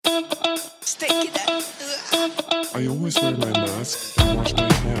I always wear my mask and wash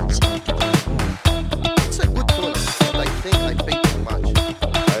my hands after I'm home. It's a good choice, but I think I pay too much.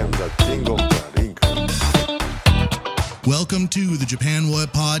 I am the king of the ring. Welcome to the Japan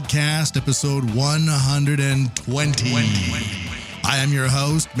What Podcast, episode 120. I am your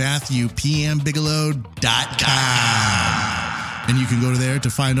host, Matthew, PMBigelow.com. And you can go there to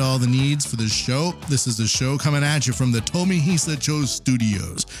find all the needs for the show. This is the show coming at you from the Tomihisa Cho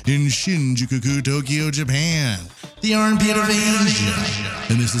Studios in Shinjuku, Tokyo, Japan, the armpit of Asia.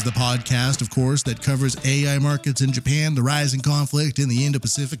 And this is the podcast, of course, that covers AI markets in Japan, the rising conflict in the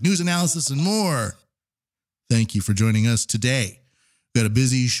Indo-Pacific, news analysis, and more. Thank you for joining us today. We've got a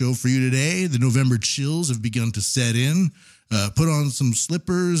busy show for you today. The November chills have begun to set in. Put on some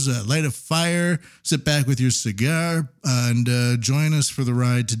slippers, light a fire, sit back with your cigar, and join us for the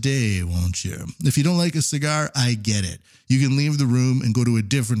ride today, won't you? If you don't like a cigar, I get it. You can leave the room and go to a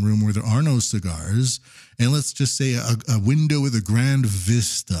different room where there are no cigars. And let's just say a window with a grand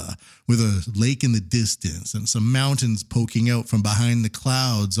vista, with a lake in the distance and some mountains poking out from behind the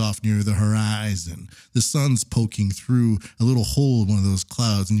clouds off near the horizon. The sun's poking through a little hole in one of those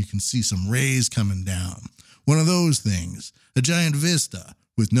clouds, and you can see some rays coming down. One of those things, a giant vista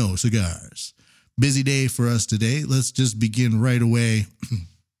with no cigars. Busy day for us today. Let's just begin right away.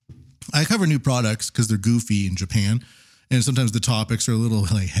 I cover new products because they're goofy in Japan, and sometimes the topics are a little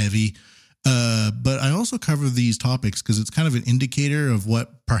heavy. But I also cover these topics because it's kind of an indicator of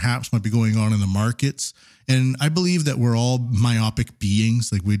what perhaps might be going on in the markets. And I believe that we're all myopic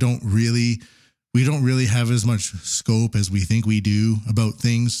beings. Like we don't really have as much scope as we think we do about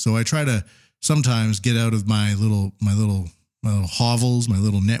things. So I try to sometimes get out of my little hovels, my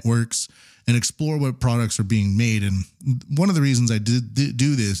little networks, and explore what products are being made. And one of the reasons I did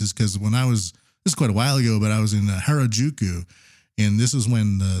do this is because this is quite a while ago, but I was in Harajuku, and this is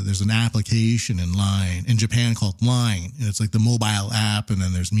when there's an application in Japan called Line, and it's like the mobile app, and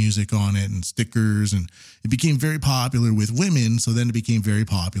then there's music on it and stickers, and it became very popular with women, so then it became very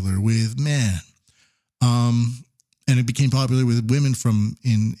popular with men. And it became popular with women from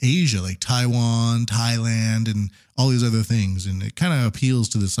in Asia, like Taiwan, Thailand, and all these other things. And it kind of appeals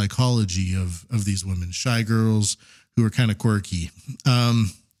to the psychology of these women, shy girls who are kind of quirky.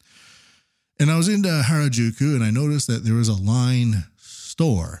 And I was into Harajuku, and I noticed that there was a Line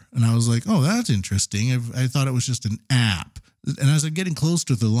store. And I was like, oh, that's interesting. I thought it was just an app. And as I'm getting close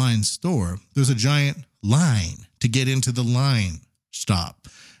to the Line store, there's a giant line to get into the Line stop.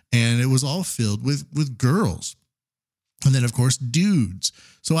 And it was all filled with girls. And then, of course, dudes.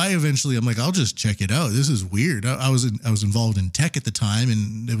 So I'm like, I'll just check it out. This is weird. I was involved in tech at the time,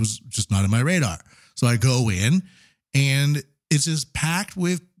 and it was just not on my radar. So I go in, and it's just packed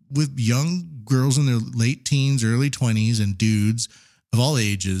with young girls in their late teens, early 20s, and dudes of all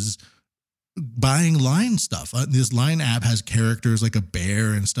ages buying Line stuff. This Line app has characters like a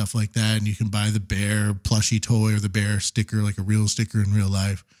bear and stuff like that, and you can buy the bear plushie toy or the bear sticker, like a real sticker in real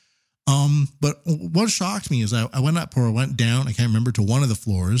life. But what shocked me is I went up or went down, I can't remember, to one of the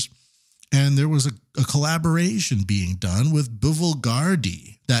floors, and there was a collaboration being done with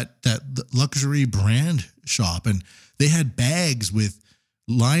Bulgari, that luxury brand shop, and they had bags with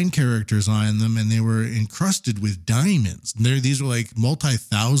Line characters on them, and they were encrusted with diamonds. And these were like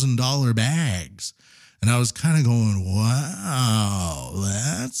multi-$1,000 bags. And I was kind of going, wow,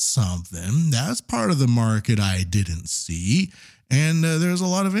 that's something. That's part of the market I didn't see. And there's a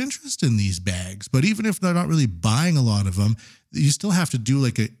lot of interest in these bags. But even if they're not really buying a lot of them, you still have to do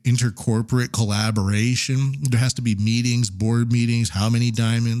like an intercorporate collaboration. There has to be meetings, board meetings, how many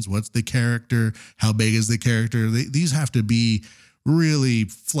diamonds, what's the character, how big is the character. These have to be really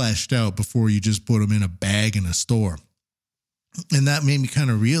fleshed out before you just put them in a bag in a store. And that made me kind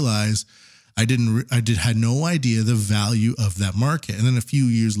of realize I had no idea the value of that market. And then a few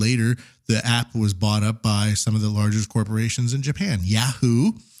years later, the app was bought up by some of the largest corporations in Japan,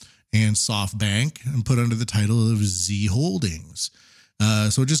 Yahoo and SoftBank, and put under the title of Z Holdings.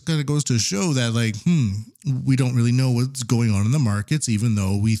 So it just kind of goes to show that we don't really know what's going on in the markets, even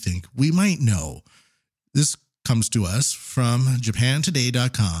though we think we might know. This comes to us from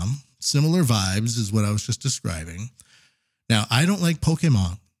JapanToday.com. Similar vibes is what I was just describing. Now, I don't like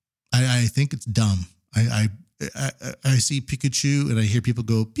Pokemon. I think it's dumb. I see Pikachu and I hear people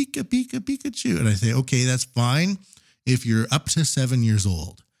go, Pika, Pika, Pikachu. And I say, okay, that's fine if you're up to 7 years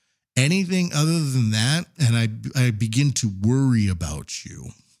old. Anything other than that, and I begin to worry about you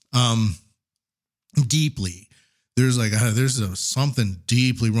deeply. There's something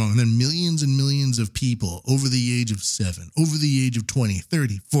deeply wrong. And then millions and millions of people over the age of 7, over the age of 20,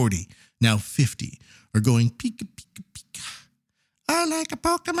 30, 40, now 50 are going, Pika, Pika, Pika. I like a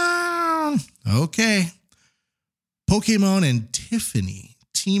Pokemon. Okay. Pokemon and Tiffany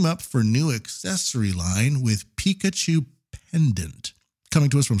team up for new accessory line with Pikachu pendant. Coming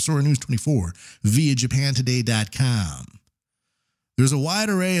to us from Sora News 24 via JapanToday.com. There's a wide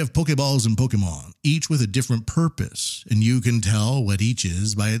array of Pokeballs and Pokemon, each with a different purpose, and you can tell what each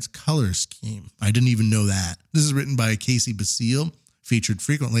is by its color scheme. I didn't even know that. This is written by Casey Basile, featured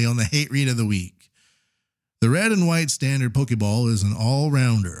frequently on the Hate Read of the Week. The red and white standard Pokeball is an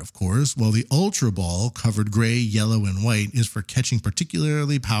all-rounder, of course, while the Ultra Ball, covered gray, yellow, and white, is for catching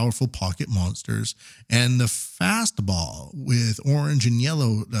particularly powerful pocket monsters, and the Fast Ball with an orange and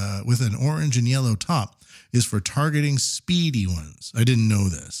yellow top is for targeting speedy ones. I didn't know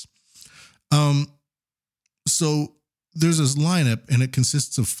this. So there's this lineup, and it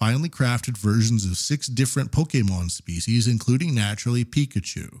consists of finely crafted versions of 6 different Pokemon species, including naturally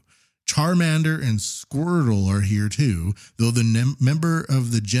Pikachu. Charmander and Squirtle are here too, though the member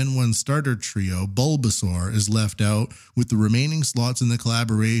of the Gen 1 starter trio, Bulbasaur, is left out, with the remaining slots in the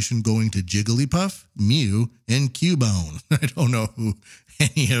collaboration going to Jigglypuff, Mew, and Cubone. I don't know who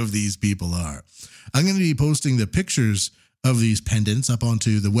any of these people are. I'm going to be posting the pictures of these pendants up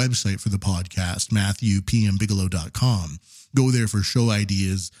onto the website for the podcast, MatthewPMBigelow.com. Go there for show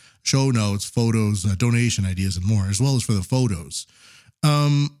ideas, show notes, photos, donation ideas, and more, as well as for the photos.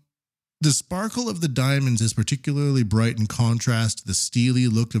 The sparkle of the diamonds is particularly bright in contrast to the steely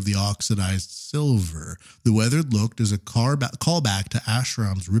look of the oxidized silver. The weathered look is a callback to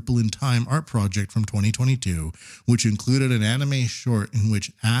Ashram's Ripple in Time art project from 2022, which included an anime short in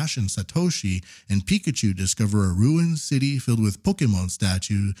which Ash and Satoshi and Pikachu discover a ruined city filled with Pokemon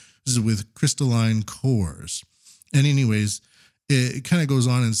statues with crystalline cores. And anyways, it kind of goes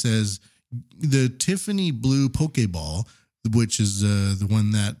on and says, the Tiffany Blue Pokeball, which is the one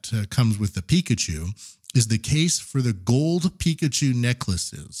that comes with the Pikachu, is the case for the gold Pikachu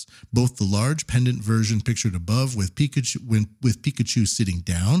necklaces, both the large pendant version pictured above with Pikachu sitting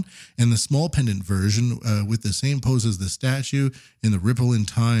down, and the small pendant version with the same pose as the statue in the Ripple in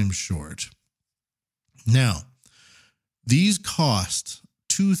Time short. Now, these cost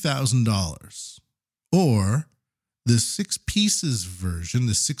 $2,000, or the 6 pieces version,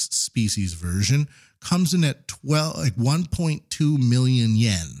 the 6 species version, comes in at 1.2 million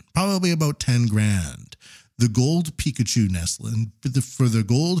yen, probably about 10 grand. The gold Pikachu Nestlin, for the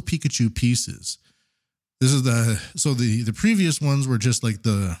gold Pikachu pieces, this is the previous ones were just like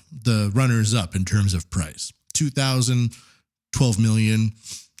the runners up in terms of price. 2,000, 12 million.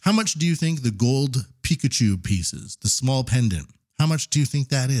 How much do you think the gold Pikachu pieces, the small pendant, how much do you think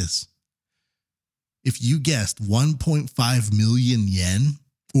that is? If you guessed 1.5 million yen,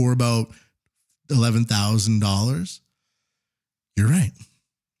 or about $11,000, you're right.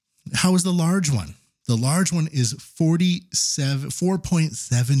 How is the large one? The large one is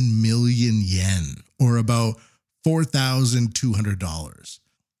 4.7 million yen, or about $4,200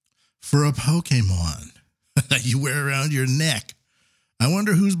 for a Pokemon that you wear around your neck. I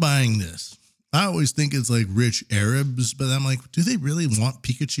wonder who's buying this. I always think it's like rich Arabs, but I'm like, do they really want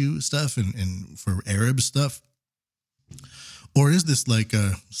Pikachu stuff and for Arab stuff? Or is this like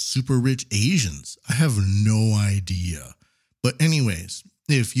a super rich Asians? I have no idea. But anyways,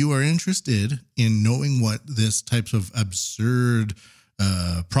 if you are interested in knowing what this types of absurd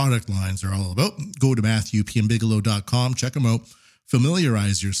product lines are all about, go to MatthewPMBigelow.com, check them out,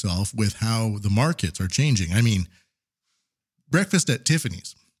 familiarize yourself with how the markets are changing. I mean, breakfast at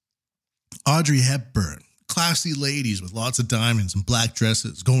Tiffany's, Audrey Hepburn, classy ladies with lots of diamonds and black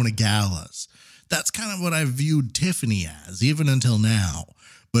dresses going to galas. That's kind of what I viewed Tiffany as, even until now.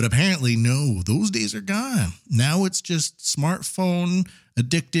 But apparently, no, those days are gone. Now it's just smartphone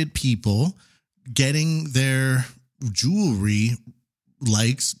addicted people getting their jewelry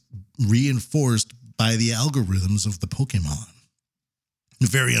likes reinforced by the algorithms of the Pokemon.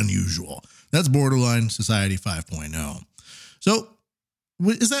 Very unusual. That's borderline Society 5.0. So,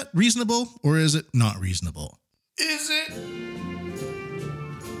 is that reasonable or is it not reasonable? Is it?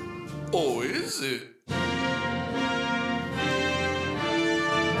 Or is it?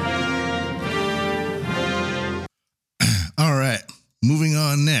 All right, moving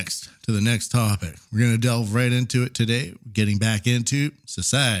on next to the next topic. We're going to delve right into it today, getting back into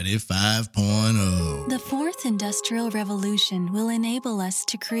Society 5.0. The fourth industrial revolution will enable us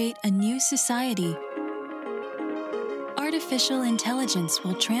to create a new society. Artificial intelligence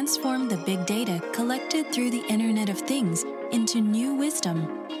will transform the big data collected through the Internet of Things into new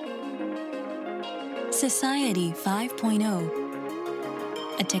wisdom. Society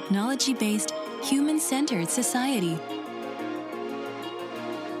 5.0, a technology-based, human-centered society.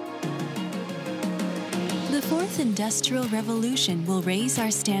 The fourth fourth industrial revolution will raise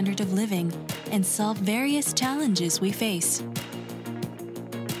our standard of living and solve various challenges we face.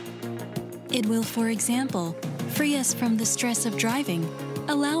 It will, for example, free us from the stress of driving,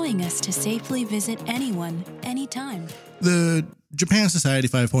 allowing us to safely visit anyone, anytime. The Japan Society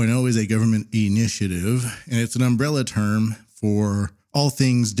 5.0 is a government initiative, and it's an umbrella term for all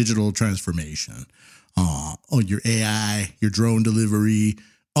things digital transformation. Your AI, your drone delivery,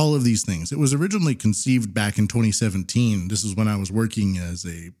 all of these things. It was originally conceived back in 2017. This is when I was working as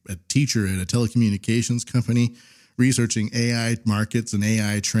a teacher at a telecommunications company, researching AI markets and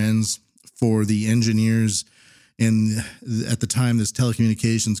AI trends for the engineers. And at the time, this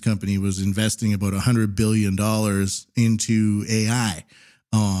telecommunications company was investing about $100 billion into AI,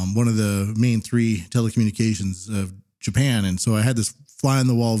 one of the main three telecommunications of Japan. And so I had this fly on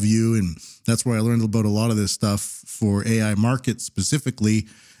the wall view, and that's where I learned about a lot of this stuff for AI markets specifically.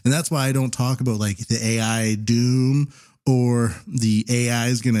 And that's why I don't talk about like the AI doom or the AI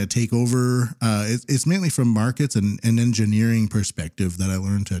is going to take over. It's mainly from markets and engineering perspective that I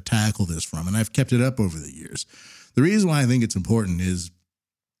learned to tackle this from. And I've kept it up over the years. The reason why I think it's important is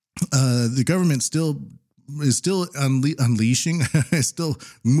the government is still unleashing, is still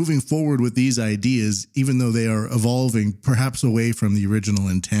moving forward with these ideas, even though they are evolving perhaps away from the original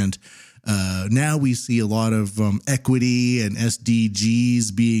intent. Now we see a lot of equity and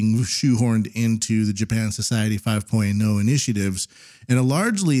SDGs being shoehorned into the Japan Society 5.0 initiatives. And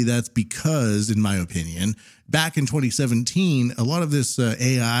largely that's because, in my opinion, back in 2017, a lot of this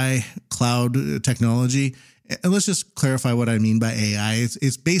AI cloud technology, and let's just clarify what I mean by AI.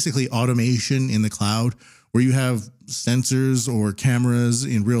 It's basically automation in the cloud where you have sensors or cameras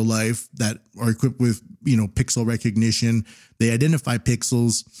in real life that are equipped with, pixel recognition. They identify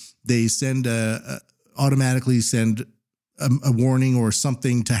pixels. They automatically send a warning or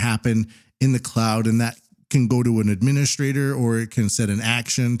something to happen in the cloud, and that can go to an administrator or it can set an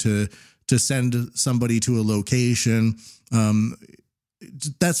action to send somebody to a location.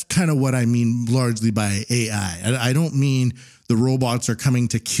 That's kind of what I mean largely by AI. I don't mean the robots are coming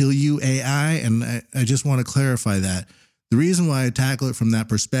to kill you AI, and I just want to clarify that. The reason why I tackle it from that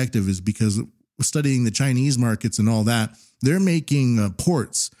perspective is because studying the Chinese markets and all that, they're making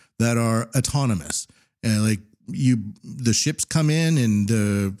ports that are autonomous. The ships come in and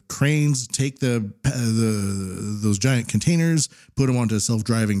the cranes take those giant containers, put them onto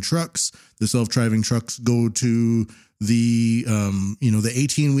self-driving trucks. The self-driving trucks go to the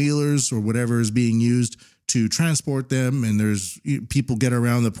 18-wheelers or whatever is being used to transport them. And there's people get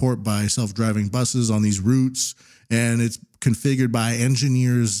around the port by self-driving buses on these routes. And it's configured by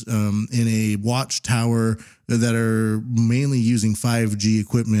engineers in a watchtower that are mainly using 5G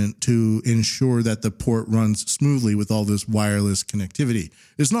equipment to ensure that the port runs smoothly with all this wireless connectivity.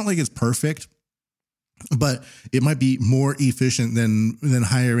 It's not like it's perfect, but it might be more efficient than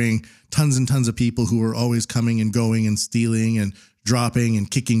hiring tons and tons of people who are always coming and going and stealing and dropping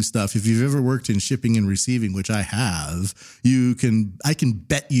and kicking stuff. If you've ever worked in shipping and receiving, which I have, I can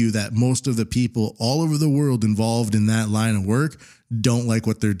bet you that most of the people all over the world involved in that line of work don't like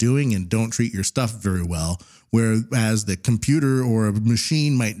what they're doing and don't treat your stuff very well. Whereas the computer or a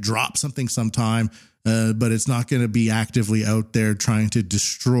machine might drop something sometime, but it's not going to be actively out there trying to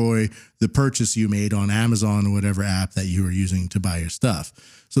destroy the purchase you made on Amazon or whatever app that you were using to buy your stuff.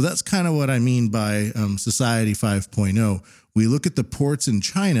 So that's kind of what I mean by Society 5.0. We look at the ports in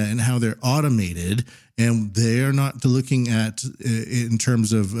China and how they're automated, and they're not looking at in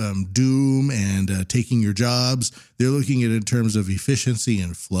terms of doom and taking your jobs. They're looking at it in terms of efficiency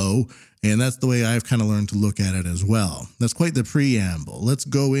and flow. And that's the way I've kind of learned to look at it as well. That's quite the preamble. Let's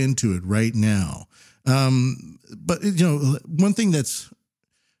go into it right now. But one thing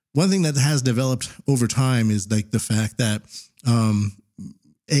that has developed over time is like the fact that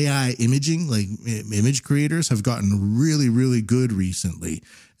AI imaging, like image creators, have gotten really, really good recently.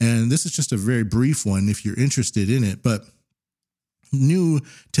 And this is just a very brief one if you're interested in it. But new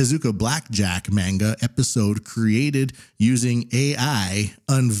Tezuka Blackjack manga episode created using AI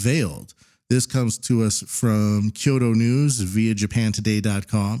unveiled. This comes to us from Kyoto News via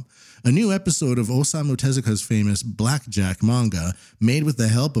JapanToday.com. A new episode of Osamu Tezuka's famous Blackjack manga, made with the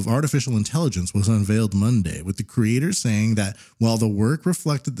help of artificial intelligence, was unveiled Monday, with the creator saying that while the work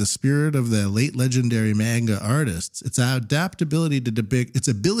reflected the spirit of the late legendary manga artists, its adaptability its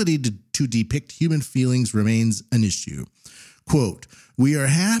ability to depict human feelings remains an issue. Quote, We are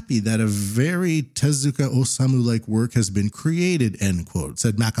happy that a very Tezuka Osamu-like work has been created, end quote,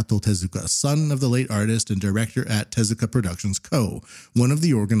 said Makoto Tezuka, son of the late artist and director at Tezuka Productions Co., one of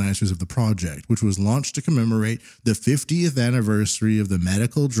the organizers of the project, which was launched to commemorate the 50th anniversary of the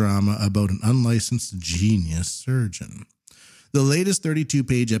medical drama about an unlicensed genius surgeon. The latest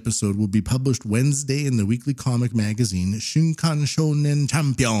 32-page episode will be published Wednesday in the weekly comic magazine Shunkan Shonen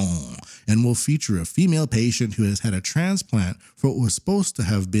Champion and will feature a female patient who has had a transplant for what was supposed to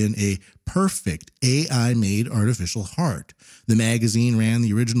have been a perfect AI-made artificial heart. The magazine ran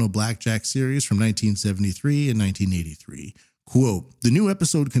the original Blackjack series from 1973 and 1983. Quote, the new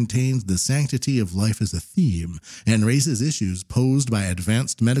episode contains the sanctity of life as a theme and raises issues posed by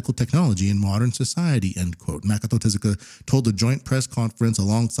advanced medical technology in modern society, end quote. Makoto Tezuka told a joint press conference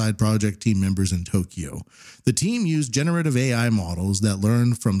alongside project team members in Tokyo. The team used generative AI models that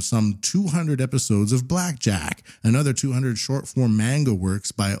learned from some 200 episodes of Blackjack, another 200 short-form manga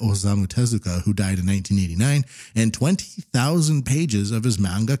works by Osamu Tezuka, who died in 1989, and 20,000 pages of his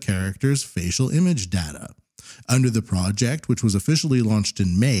manga characters' facial image data. Under the project, which was officially launched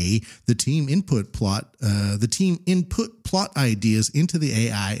in May, the team input plot ideas into the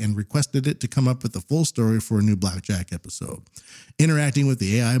AI and requested it to come up with a full story for a new Blackjack episode. Interacting with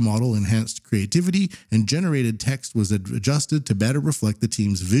the AI model enhanced creativity, and generated text was adjusted to better reflect the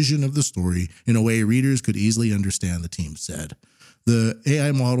team's vision of the story in a way readers could easily understand, the team said. The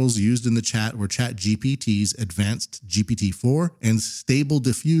AI models used in the chat were ChatGPT's Advanced GPT-4 and Stable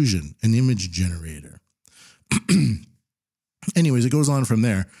Diffusion, an image generator. Anyways, it goes on from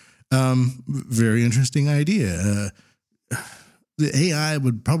there. Very interesting idea. The AI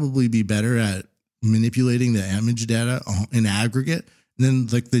would probably be better at manipulating the image data in aggregate. And then,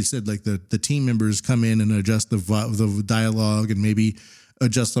 like they said, like the team members come in and adjust the dialogue and maybe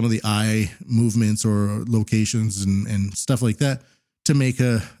adjust some of the eye movements or locations and stuff like that to make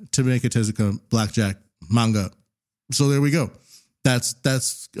a Tezuka Blackjack manga. So there we go. That's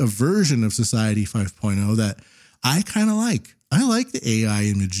a version of Society 5.0 that I kind of like. I like the AI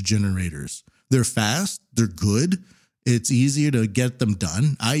image generators. They're fast. They're good. It's easier to get them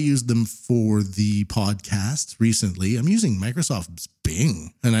done. I used them for the podcast recently. I'm using Microsoft's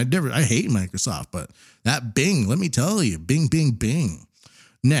Bing, and I hate Microsoft, but that Bing, let me tell you, Bing, Bing, Bing.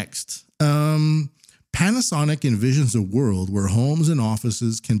 Next, Panasonic envisions a world where homes and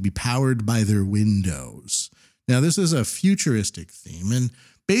offices can be powered by their windows. Now, this is a futuristic theme, and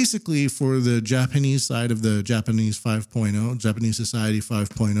basically for the Japanese side of the Japanese 5.0, Japanese Society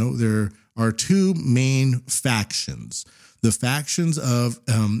 5.0, there are two main factions. The factions of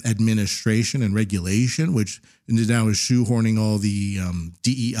administration and regulation, which now is shoehorning all the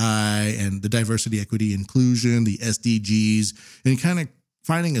DEI and the diversity, equity, inclusion, the SDGs, and kind of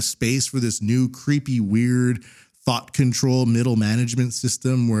finding a space for this new creepy, weird thought control middle management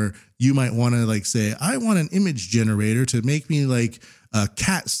system where you might want to like say, I want an image generator to make me like a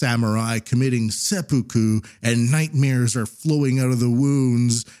cat samurai committing seppuku and nightmares are flowing out of the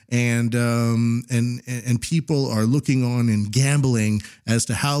wounds and people are looking on and gambling as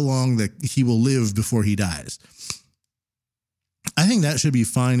to how long that he will live before he dies. I think that should be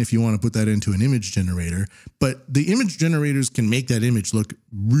fine if you want to put that into an image generator, but the image generators can make that image look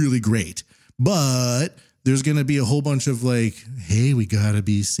really great. But there's going to be a whole bunch of like, hey, we got to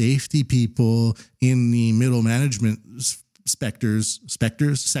be safety people in the middle management sectors.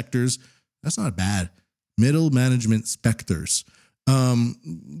 That's not bad. Middle management specters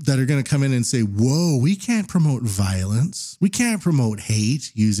that are going to come in and say, whoa, we can't promote violence. We can't promote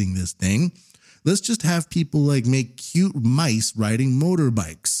hate using this thing. Let's just have people like make cute mice riding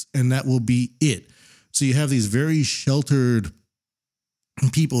motorbikes, and that will be it. So you have these very sheltered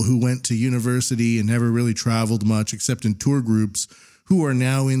people who went to university and never really traveled much except in tour groups who are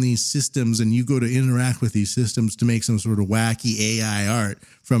now in these systems, and you go to interact with these systems to make some sort of wacky AI art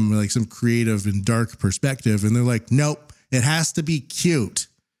from like some creative and dark perspective. And they're like, nope, it has to be cute.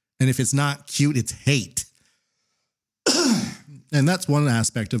 And if it's not cute, it's hate. And that's one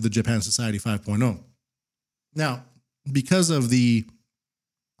aspect of the Japan Society 5.0. Now, because of the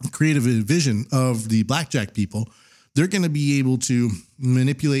creative vision of the Blackjack people, they're going to be able to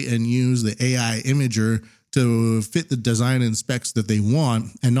manipulate and use the AI imager to fit the design and specs that they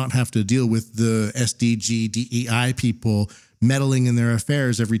want and not have to deal with the SDG, DEI people meddling in their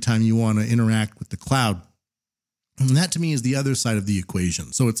affairs every time you want to interact with the cloud. And that to me is the other side of the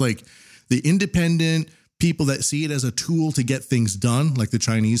equation. So it's like the independent people that see it as a tool to get things done, like the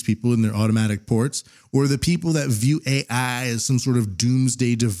Chinese people in their automatic ports, or the people that view AI as some sort of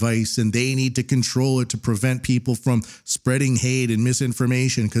doomsday device and they need to control it to prevent people from spreading hate and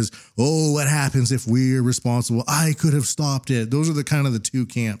misinformation because, oh, what happens if we're responsible? I could have stopped it. Those are the kind of the two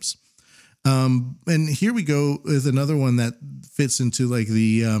camps. And here we go with another one that fits into like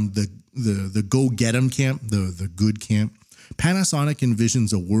the go get 'em camp, the good camp. Panasonic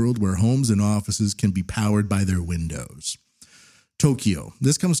envisions a world where homes and offices can be powered by their windows. Tokyo.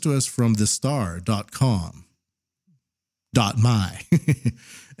 This comes to us from thestar.com. .my.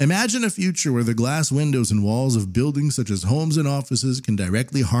 Imagine a future where the glass windows and walls of buildings such as homes and offices can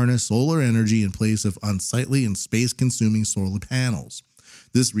directly harness solar energy in place of unsightly and space-consuming solar panels.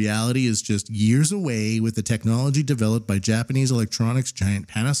 This reality is just years away, with the technology developed by Japanese electronics giant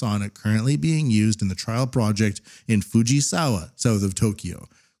Panasonic currently being used in the trial project in Fujisawa, south of Tokyo.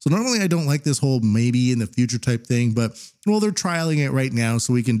 So not only I don't like this whole maybe in the future type thing, but well, they're trialing it right now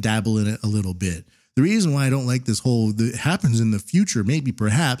so we can dabble in it a little bit. The reason why I don't like this whole that happens in the future, maybe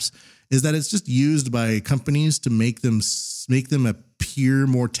perhaps, is that it's just used by companies to make them appear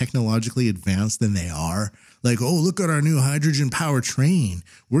more technologically advanced than they are. Like, oh, look at our new hydrogen powertrain.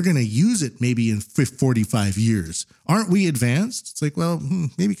 We're going to use it maybe in 45 years. Aren't we advanced? It's like, well,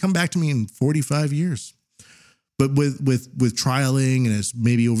 maybe come back to me in 45 years. But with trialing and it's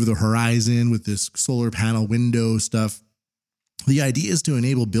maybe over the horizon with this solar panel window stuff, the idea is to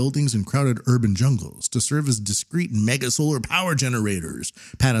enable buildings in crowded urban jungles to serve as discrete mega solar power generators,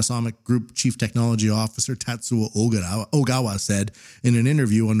 Panasonic Group Chief Technology Officer Tatsuo Ogawa said in an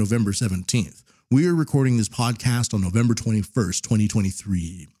interview on November 17th. We are recording this podcast on November 21st,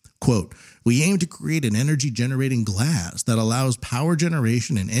 2023. Quote, we aim to create an energy-generating glass that allows power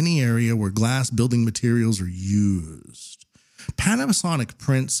generation in any area where glass building materials are used. Panasonic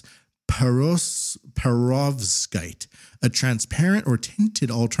prints perovskite, a transparent or tinted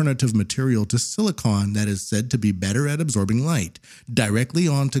alternative material to silicon that is said to be better at absorbing light, directly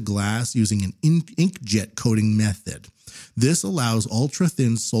onto glass using an inkjet coating method. This allows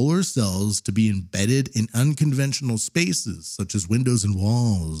ultra-thin solar cells to be embedded in unconventional spaces, such as windows and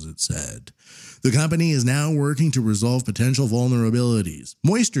walls, it said. The company is now working to resolve potential vulnerabilities.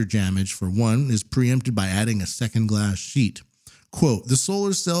 Moisture damage, for one, is preempted by adding a second glass sheet. Quote, the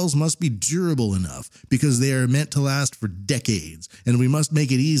solar cells must be durable enough because they are meant to last for decades, and we must make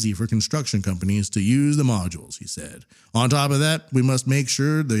it easy for construction companies to use the modules, he said. On top of that, we must make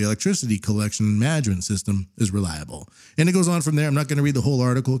sure the electricity collection and management system is reliable. And it goes on from there. I'm not going to read the whole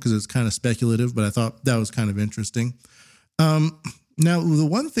article because it's kind of speculative, but I thought that was kind of interesting. Now, the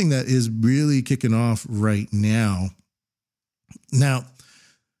one thing that is really kicking off right now,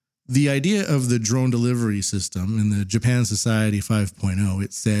 the idea of the drone delivery system in the Japan Society 5.0,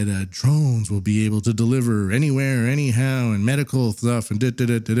 it said drones will be able to deliver anywhere, anyhow, and medical stuff and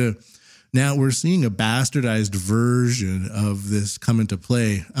da-da-da-da-da. Now we're seeing a bastardized version of this come into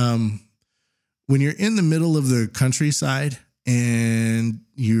play. When you're in the middle of the countryside and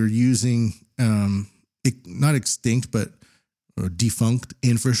you're using not extinct, but defunct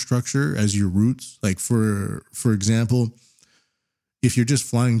infrastructure as your routes, like for example, if you're just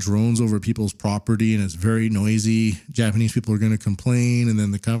flying drones over people's property and it's very noisy, Japanese people are going to complain, and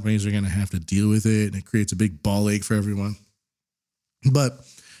then the companies are going to have to deal with it, and it creates a big ball ache for everyone. But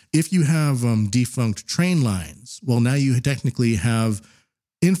if you have defunct train lines, well, now you technically have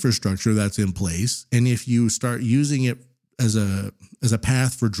infrastructure that's in place, and if you start using it as a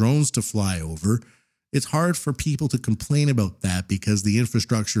path for drones to fly over, it's hard for people to complain about that because the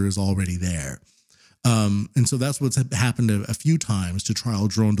infrastructure is already there. And so that's what's happened a few times to trial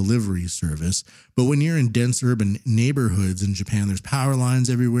drone delivery service. But when you're in dense urban neighborhoods in Japan, there's power lines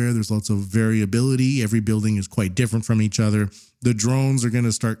everywhere. There's lots of variability. Every building is quite different from each other. The drones are going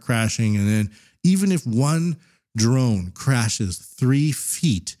to start crashing. And then even if one drone crashes 3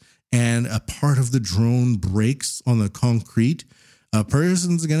 feet and a part of the drone breaks on the concrete, a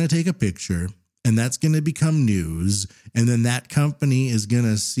person's going to take a picture. And that's going to become news. And then that company is going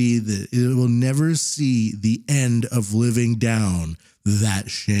to see that it will never see the end of living down that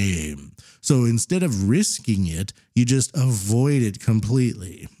shame. So instead of risking it, you just avoid it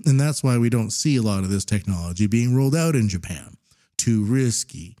completely. And that's why we don't see a lot of this technology being rolled out in Japan. Too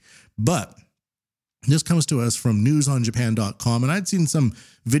risky. But this comes to us from newsonjapan.com. And I'd seen some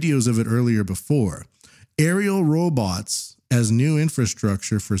videos of it earlier before. Aerial robots as new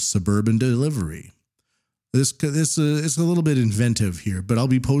infrastructure for suburban delivery. This is a little bit inventive here, but I'll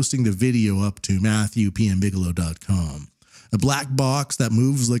be posting the video up to MatthewPMBigelow.com. a black box that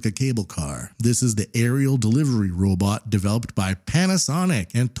moves like a cable car. This is the aerial delivery robot developed by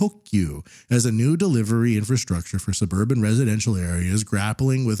Panasonic and Tokyo as a new delivery infrastructure for suburban residential areas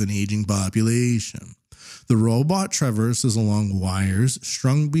grappling with an aging population. The robot traverses along wires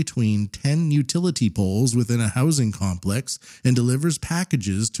strung between 10 utility poles within a housing complex and delivers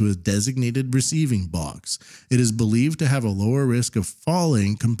packages to a designated receiving box. It is believed to have a lower risk of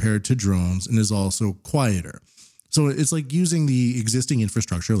falling compared to drones and is also quieter. So it's like using the existing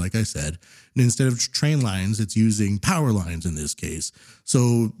infrastructure, like I said, and instead of train lines, it's using power lines in this case.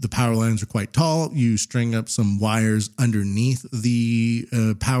 So the power lines are quite tall. You string up some wires underneath the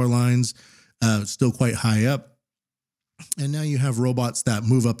power lines, still quite high up. And now you have robots that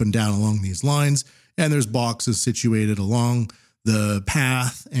move up and down along these lines, and there's boxes situated along the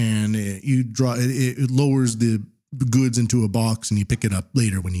path, and it lowers the goods into a box and you pick it up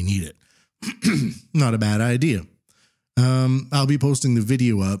later when you need it. Not a bad idea. I'll be posting the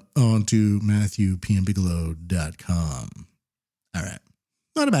video up onto MatthewPMBigelow.com. All right.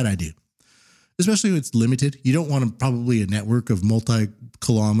 Not a bad idea. Especially when it's limited. You don't want probably a network of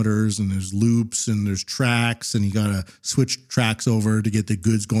multi-kilometers and there's loops and there's tracks and you got to switch tracks over to get the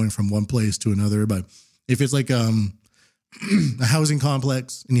goods going from one place to another. But if it's like a housing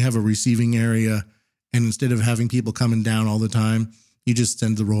complex and you have a receiving area, and instead of having people coming down all the time, you just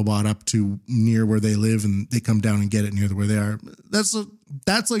send the robot up to near where they live and they come down and get it near where they are. That's the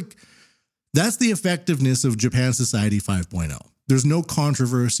effectiveness of Japan Society 5.0. There's no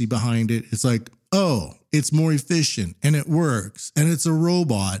controversy behind it. It's like, oh, it's more efficient and it works and it's a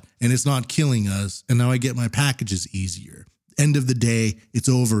robot and it's not killing us. And now I get my packages easier. End of the day, it's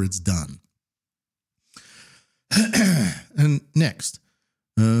over. It's done. And next,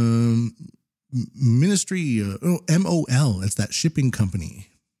 Ministry, MOL, it's that shipping company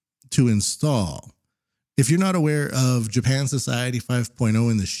to install. If you're not aware of Japan Society 5.0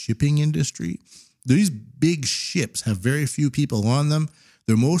 in the shipping industry, these big ships have very few people on them.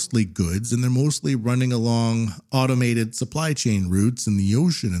 They're mostly goods and they're mostly running along automated supply chain routes in the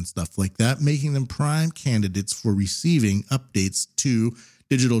ocean and stuff like that, making them prime candidates for receiving updates to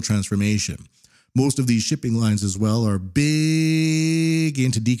digital transformation. Most of these shipping lines as well are big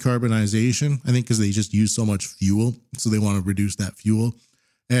into decarbonization, I think because they just use so much fuel, so they want to reduce that fuel.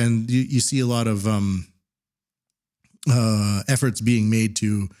 And you see a lot of efforts being made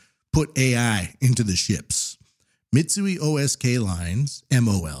to put AI into the ships. Mitsui O.S.K. Lines,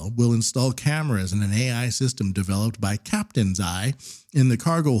 MOL, will install cameras and an AI system developed by Captain's Eye in the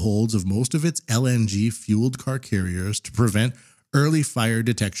cargo holds of most of its LNG-fueled car carriers to prevent early fire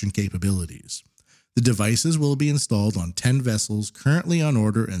detection capabilities. The devices will be installed on 10 vessels currently on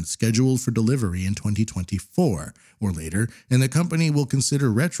order and scheduled for delivery in 2024 or later, and the company will consider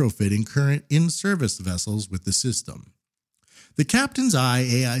retrofitting current in-service vessels with the system. The Captain's Eye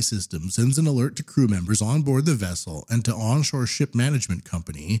AI system sends an alert to crew members on board the vessel and to onshore ship management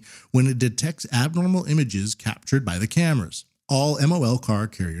company when it detects abnormal images captured by the cameras. All MOL car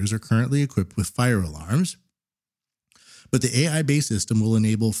carriers are currently equipped with fire alarms, but the AI-based system will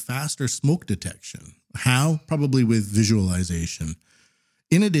enable faster smoke detection. How? Probably with visualization.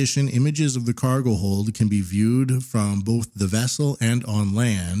 In addition, images of the cargo hold can be viewed from both the vessel and on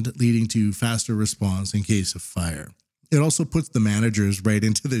land, leading to faster response in case of fire. It also puts the managers right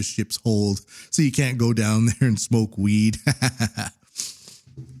into the ship's hold, so you can't go down there and smoke weed.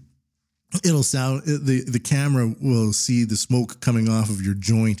 It'll sound, the camera will see the smoke coming off of your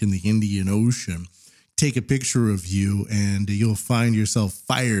joint in the Indian Ocean, take a picture of you, and you'll find yourself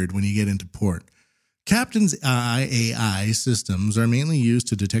fired when you get into port. Captain's Eye AI systems are mainly used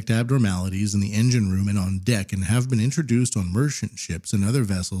to detect abnormalities in the engine room and on deck and have been introduced on merchant ships and other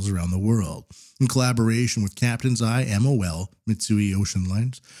vessels around the world. In collaboration with Captain's Eye, MOL, Mitsui Ocean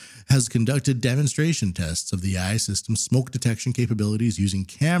Lines, has conducted demonstration tests of the AI system's smoke detection capabilities using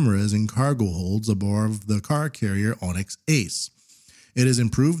cameras in cargo holds aboard the car carrier Onyx Ace. It has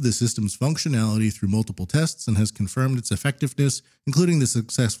improved the system's functionality through multiple tests and has confirmed its effectiveness, including the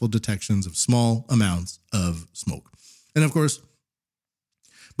successful detections of small amounts of smoke. And of course,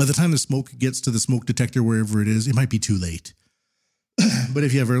 by the time the smoke gets to the smoke detector, wherever it is, it might be too late. But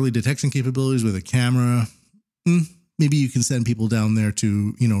if you have early detection capabilities with a camera, maybe you can send people down there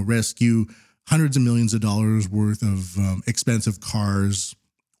to, rescue hundreds of millions of dollars worth of expensive cars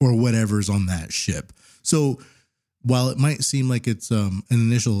or whatever's on that ship. So while it might seem like it's an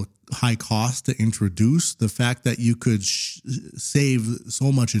initial high cost to introduce, the fact that you could save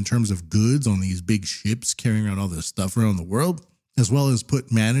so much in terms of goods on these big ships carrying around all this stuff around the world, as well as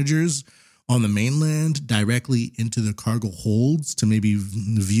put managers on the mainland directly into the cargo holds to maybe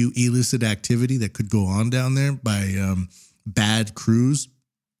view illicit activity that could go on down there by bad crews,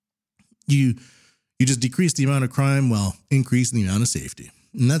 you just decrease the amount of crime while increasing the amount of safety.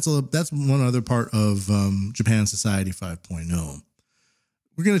 And that's one other part of Japan Society 5.0.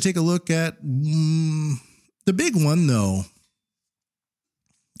 We're going to take a look at the big one, though.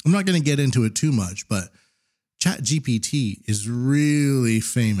 I'm not going to get into it too much, but ChatGPT is really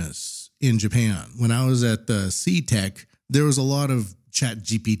famous in Japan. When I was at CTech, there was a lot of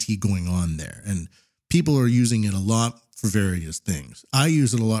ChatGPT going on there, and people are using it a lot for various things. I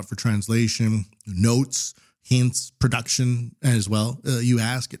use it a lot for translation, notes, hints, production as well. You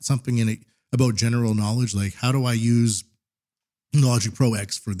ask it something in it about general knowledge, like how do I use Logic Pro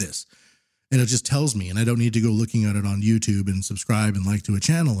X for this? And it just tells me, and I don't need to go looking at it on YouTube and subscribe and like to a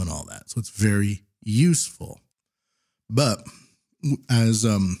channel and all that. So it's very useful. But as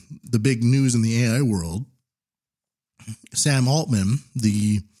the big news in the AI world, Sam Altman,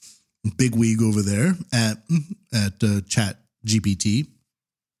 the bigwig over there at ChatGPT,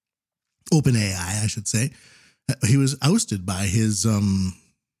 OpenAI, I should say, he was ousted by his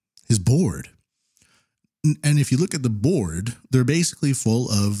board. And if you look at the board, they're basically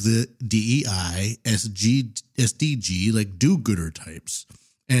full of the DEI, SDG, like do-gooder types.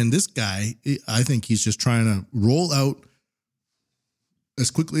 And this guy, I think he's just trying to roll out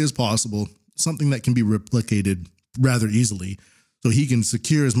as quickly as possible something that can be replicated rather easily so he can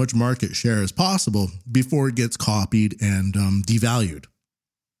secure as much market share as possible before it gets copied and devalued.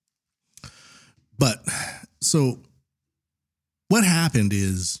 But so what happened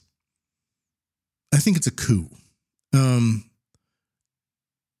is, I think it's a coup.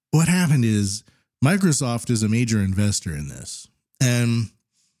 What happened is Microsoft is a major investor in this, and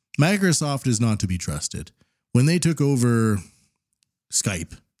Microsoft is not to be trusted. When they took over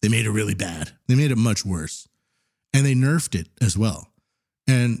Skype, they made it really bad. They made it much worse, and they nerfed it as well.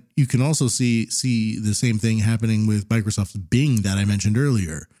 And you can also see the same thing happening with Microsoft's Bing that I mentioned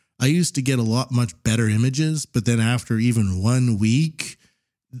earlier. I used to get much better images, but then after even 1 week,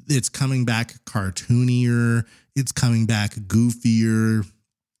 it's coming back cartoonier. It's coming back goofier.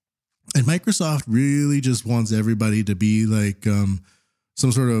 And Microsoft really just wants everybody to be like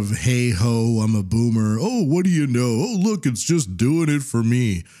some sort of, hey ho, I'm a boomer. Oh, what do you know? Oh, look, it's just doing it for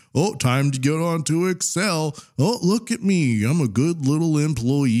me. Oh, time to get on to Excel. Oh, look at me. I'm a good little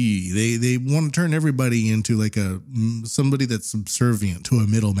employee. They want to turn everybody into like somebody that's subservient to a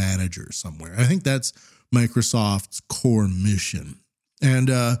middle manager somewhere. I think that's Microsoft's core mission. And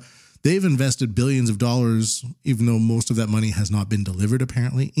they've invested billions of dollars, even though most of that money has not been delivered,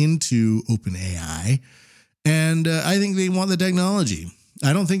 apparently, into OpenAI. And I think they want the technology.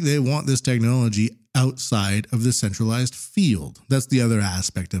 I don't think they want this technology outside of the centralized field. That's the other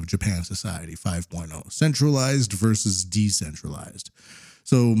aspect of Japan Society 5.0, centralized versus decentralized.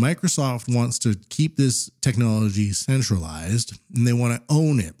 So Microsoft wants to keep this technology centralized, and they want to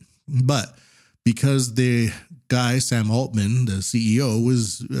own it. But because the guy, Sam Altman, the CEO,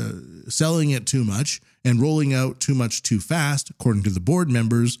 was selling it too much and rolling out too much too fast, according to the board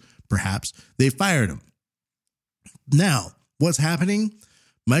members, perhaps, they fired him. Now, what's happening?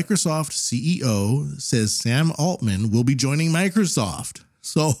 Microsoft CEO says Sam Altman will be joining Microsoft.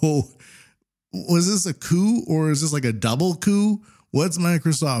 So was this a coup or is this like a double coup? What's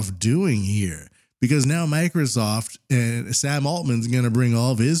Microsoft doing here? Because now Microsoft and Sam Altman's going to bring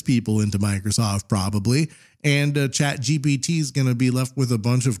all of his people into Microsoft probably. And ChatGPT is going to be left with a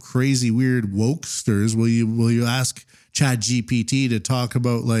bunch of crazy, weird wokesters. Will you ask ChatGPT to talk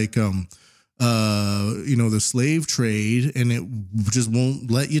about like, the slave trade, and it just won't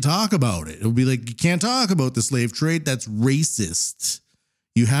let you talk about it. It'll be like, you can't talk about the slave trade. That's racist.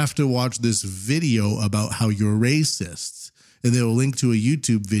 You have to watch this video about how you're racist. And they'll link to a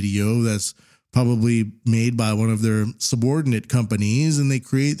YouTube video that's probably made by one of their subordinate companies, and they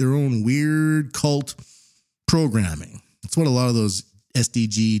create their own weird cult programming. That's what a lot of those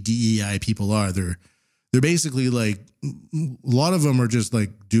SDG, DEI people are. They're basically like, a lot of them are just like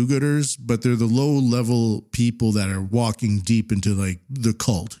do-gooders, but they're the low-level people that are walking deep into like the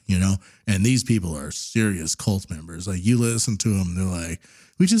cult, and these people are serious cult members. Like, you listen to them, they're like,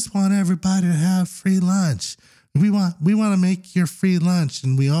 we just want everybody to have free lunch. We want to make your free lunch,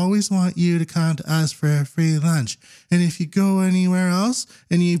 and we always want you to come to us for a free lunch. And if you go anywhere else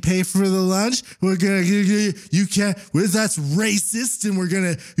and you pay for the lunch, we're gonna you can't. That's racist, and we're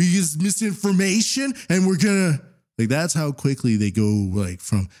gonna use misinformation, and we're gonna like. That's how quickly they go. Like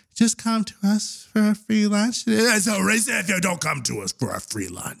from just come to us for a free lunch. That's so racist. If you don't come to us for a free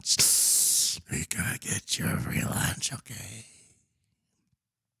lunch, we're gonna get you a free lunch. Okay.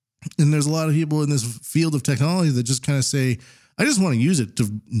 And there's a lot of people in this field of technology that just kind of say, I just want to use it to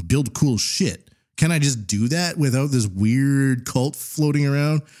build cool shit. Can I just do that without this weird cult floating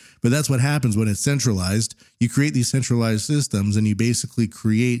around? But that's what happens when it's centralized. You create these centralized systems and you basically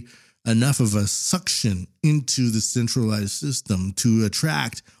create enough of a suction into the centralized system to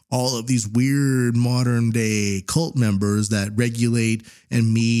attract all of these weird modern day cult members that regulate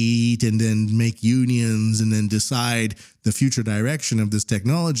and meet and then make unions and then decide the future direction of this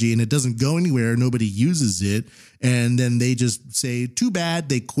technology. And it doesn't go anywhere. Nobody uses it. And then they just say, too bad,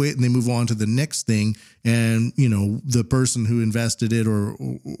 they quit and they move on to the next thing. And, you know, the person who invested it or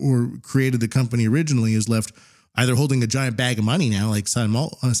created the company originally is left either holding a giant bag of money now, like Sam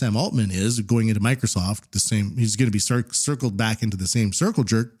Altman is going into Microsoft, the same. He's going to be circled back into the same circle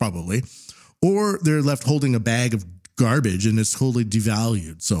jerk probably, or they're left holding a bag of garbage and it's totally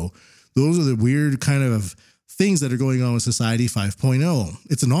devalued. So those are the weird kind of things that are going on with Society 5.0.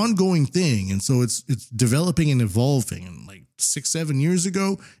 It's an ongoing thing, and so it's developing and evolving. And like 6-7 years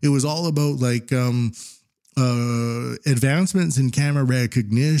ago, it was all about like advancements in camera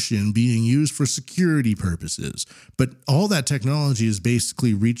recognition being used for security purposes. But all that technology has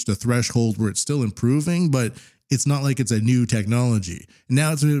basically reached a threshold where it's still improving, but it's not like it's a new technology.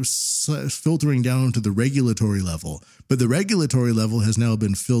 Now it's filtering down to the regulatory level. But the regulatory level has now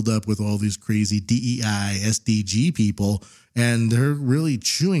been filled up with all these crazy DEI, SDG people, and they're really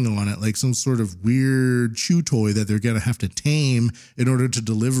chewing on it like some sort of weird chew toy that they're going to have to tame in order to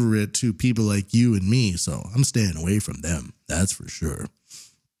deliver it to people like you and me. So I'm staying away from them. That's for sure.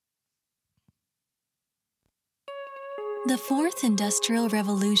 The fourth industrial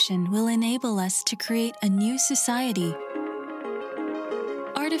revolution will enable us to create a new society.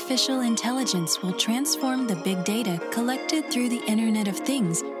 Artificial intelligence will transform the big data collected through the Internet of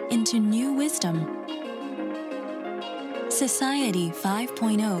Things into new wisdom. Society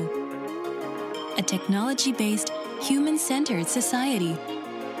 5.0, a technology-based, human-centered society.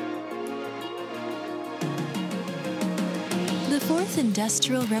 The fourth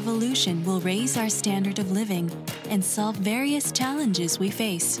industrial revolution will raise our standard of living and solve various challenges we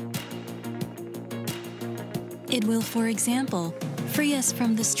face. It will, for example, free us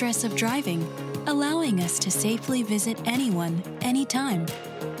from the stress of driving, allowing us to safely visit anyone, anytime.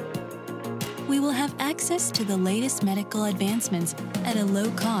 We will have access to the latest medical advancements at a low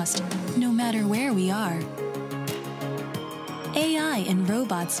cost, no matter where we are. AI and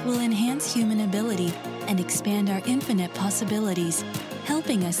robots will enhance human ability and expand our infinite possibilities,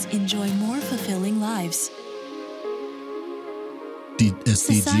 helping us enjoy more fulfilling lives. SDGs.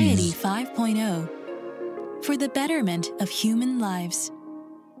 Society 5.0, for the betterment of human lives.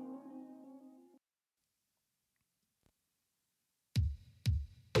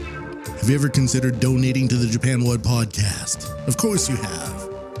 Have you ever considered donating to the Japan Wood podcast? Of course you have.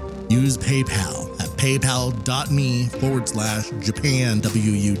 Use PayPal at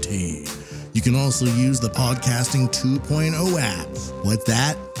paypal.me/JapanWUT. You can also use the Podcasting 2.0 app. What's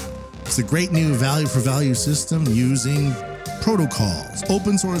that? It's a great new value for value system using protocols,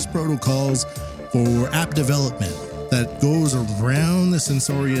 open source protocols for app development that goes around the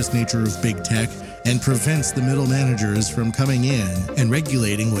censorious nature of big tech and prevents the middle managers from coming in and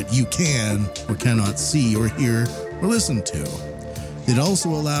regulating what you can or cannot see or hear or listen to. It also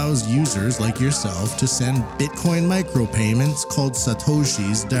allows users like yourself to send Bitcoin micropayments called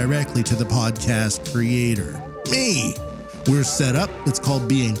Satoshis directly to the podcast creator, me. We're set up. It's called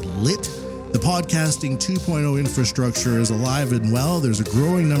being lit. The Podcasting 2.0 infrastructure is alive and well. There's a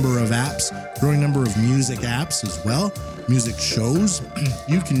growing number of apps, growing number of music apps as well, music shows.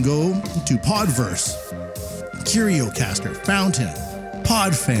 You can go to Podverse, CurioCaster, Fountain,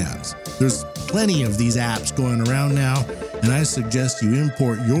 Podfans. There's plenty of these apps going around now, and I suggest you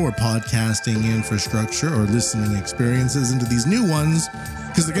import your podcasting infrastructure or listening experiences into these new ones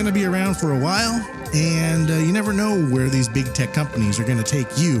because they're going to be around for a while, and you never know where these big tech companies are going to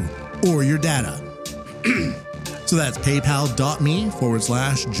take you or your data. So that's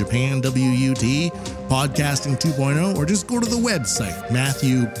paypal.me/JapanWUT, Podcasting 2.0, or just go to the website,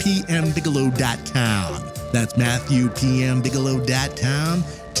 MatthewPMBigelow.com. That's MatthewPMBigelow.com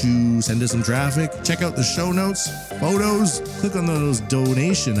to send us some traffic. Check out the show notes, photos, click on those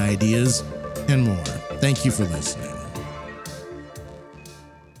donation ideas, and more. Thank you for listening.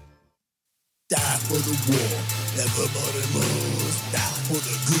 Die for the war, everybody moves. Die for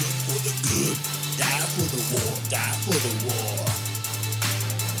the good, die for the war, die for the war.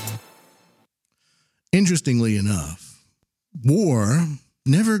 Interestingly enough, war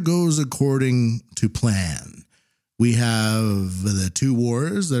never goes according to plan. We have the two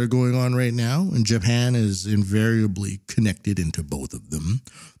wars that are going on right now, and Japan is invariably connected into both of them.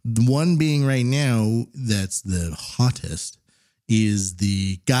 The one being right now that's the hottest is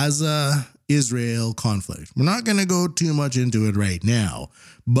the Gaza-Israel conflict. We're not going to go too much into it right now,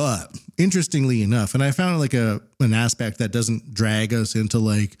 but interestingly enough, and I found like an aspect that doesn't drag us into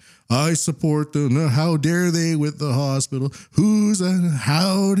like, I support them, no, how dare they with the hospital,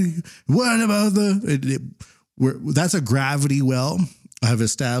 what about that's a gravity well. I've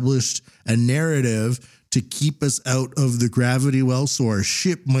established a narrative to keep us out of the gravity well, so our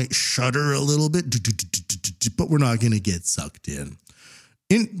ship might shudder a little bit, but we're not going to get sucked in.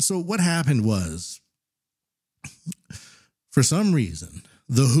 So what happened was, for some reason,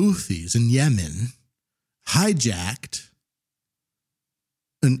 the Houthis in Yemen hijacked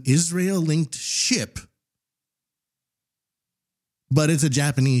an Israel-linked ship, but it's a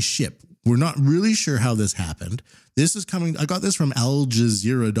Japanese ship. We're not really sure how this happened. This is coming, I got this from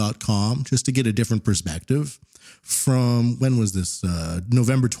AlJazeera.com just to get a different perspective from, when was this?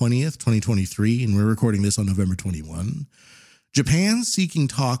 November 20th, 2023, and we're recording this on November 21. Japan seeking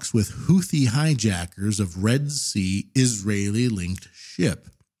talks with Houthi hijackers of Red Sea Israeli-linked ship.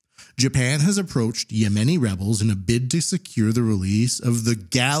 Japan has approached Yemeni rebels in a bid to secure the release of the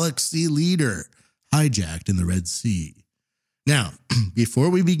Galaxy Leader hijacked in the Red Sea. Now, before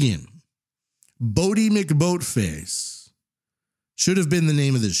we begin, Bodie McBoatface should have been the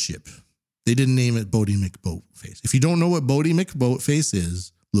name of this ship. They didn't name it Bodie McBoatface. If you don't know what Bodie McBoatface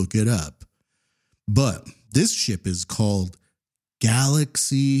is, look it up. But this ship is called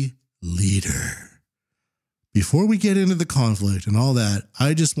Galaxy Leader. Before we get into the conflict and all that,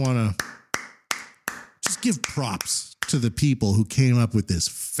 I just want to just give props to the people who came up with this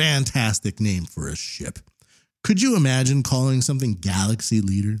fantastic name for a ship. Could you imagine calling something Galaxy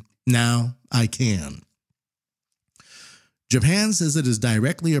Leader? Now I can. Japan says it is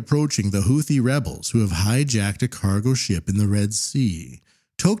directly approaching the Houthi rebels who have hijacked a cargo ship in the Red Sea.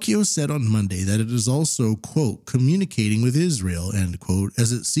 Tokyo said on Monday that it is also, quote, communicating with Israel, end quote,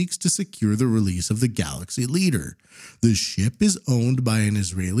 as it seeks to secure the release of the Galaxy Leader. The ship is owned by an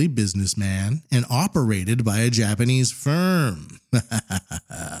Israeli businessman and operated by a Japanese firm.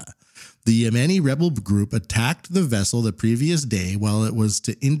 The Yemeni rebel group attacked the vessel the previous day while it was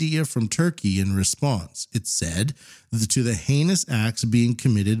to India from Turkey in response, it said, to the heinous acts being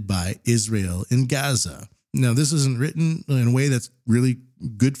committed by Israel in Gaza. Now, this isn't written in a way that's really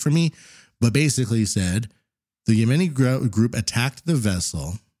good for me, but basically said the Yemeni group attacked the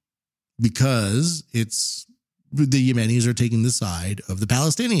vessel because the Yemenis are taking the side of the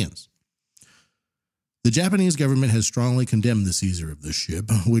Palestinians. The Japanese government has strongly condemned the seizure of the ship,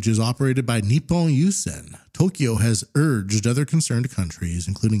 which is operated by Nippon Yusen. Tokyo has urged other concerned countries,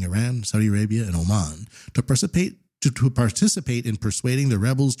 including Iran, Saudi Arabia, and Oman, to participate in persuading the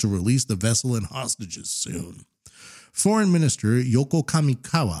rebels to release the vessel and hostages soon. Foreign Minister Yoko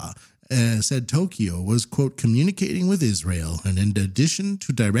Kamikawa said Tokyo was, quote, communicating with Israel, and in addition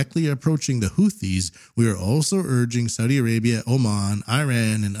to directly approaching the Houthis, we are also urging Saudi Arabia, Oman,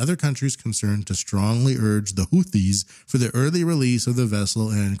 Iran, and other countries concerned to strongly urge the Houthis for the early release of the vessel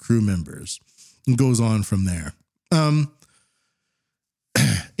and crew members. It goes on from there.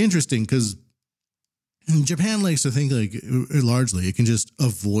 Interesting, because Japan likes to think like largely it can just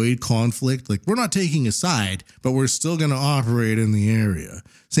avoid conflict. Like, we're not taking a side, but we're still going to operate in the area.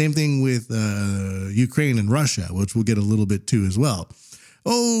 Same thing with Ukraine and Russia, which we'll get a little bit to as well.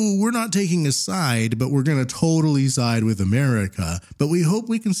 Oh, we're not taking a side, but we're going to totally side with America. But we hope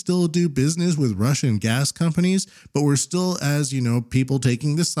we can still do business with Russian gas companies. But we're still, as you know, people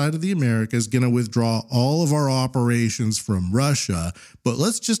taking the side of the Americas, going to withdraw all of our operations from Russia. But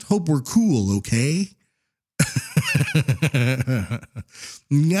let's just hope we're cool, okay? I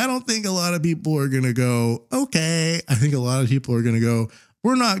don't think a lot of people are going to go, okay. I think a lot of people are going to go,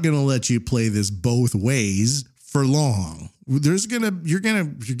 we're not going to let you play this both ways for long. You're going to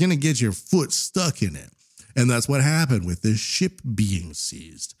get your foot stuck in it. And that's what happened with this ship being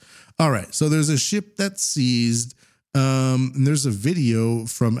seized. All right. So there's a ship that's seized. And there's a video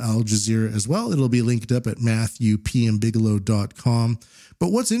from Al Jazeera as well. It'll be linked up at MatthewPMBigelow.com.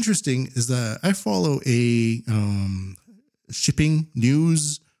 But what's interesting is that I follow a shipping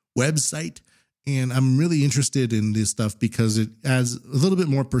news website, and I'm really interested in this stuff because it adds a little bit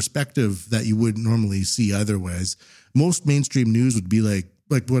more perspective that you wouldn't normally see otherwise. Most mainstream news would be like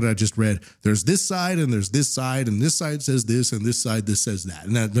what I just read. There's this side and there's this side, and this side says this and this side this says that.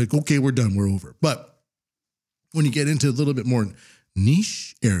 And that's like, okay, we're done, we're over. But when you get into a little bit more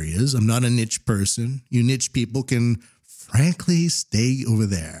niche areas, I'm not a niche person. You niche people can frankly stay over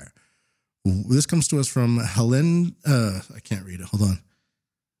there. This comes to us from Helen. I can't read it. Hold on.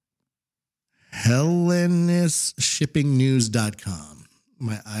 HellenistShippingNews.com.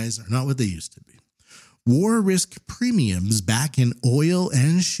 My eyes are not what they used to be. War risk premiums back in oil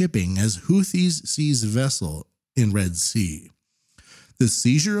and shipping as Houthis seize vessel in Red Sea. The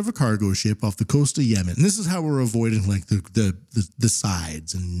seizure of a cargo ship off the coast of Yemen. And this is how we're avoiding like the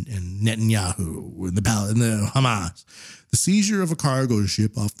sides and Netanyahu and the Hamas. The seizure of a cargo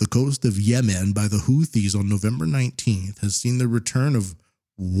ship off the coast of Yemen by the Houthis on November 19th has seen the return of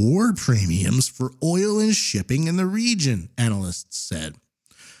war premiums for oil and shipping in the region, analysts said.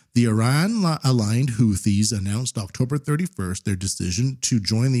 The Iran-aligned Houthis announced October 31st their decision to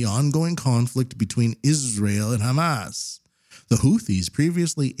join the ongoing conflict between Israel and Hamas. The Houthis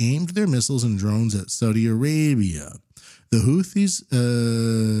previously aimed their missiles and drones at Saudi Arabia. The Houthis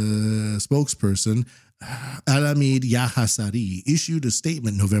spokesperson, Alamid Yahasari, issued a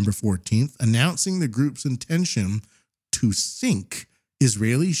statement November 14th announcing the group's intention to sink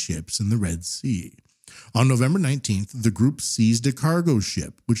Israeli ships in the Red Sea. On November 19th, the group seized a cargo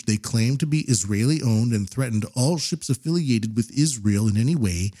ship, which they claimed to be Israeli-owned, and threatened all ships affiliated with Israel in any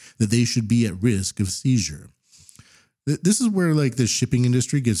way that they should be at risk of seizure. This is where like the shipping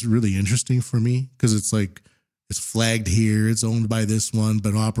industry gets really interesting for me, because it's like it's flagged here, it's owned by this one,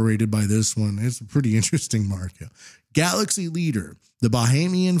 but operated by this one. It's a pretty interesting market. Galaxy Leader, the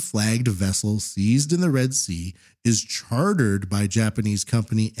Bahamian flagged vessel seized in the Red Sea, is chartered by Japanese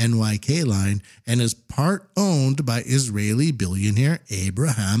company NYK Line and is part owned by Israeli billionaire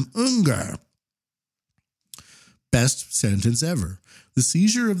Abraham Unger. Best sentence ever. The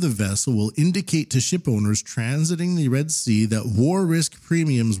seizure of the vessel will indicate to ship owners transiting the Red Sea that war risk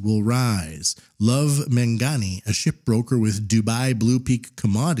premiums will rise. Love Mengani, a shipbroker with Dubai Blue Peak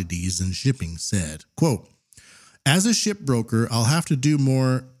Commodities and Shipping, said, quote, "As a shipbroker, I'll have to do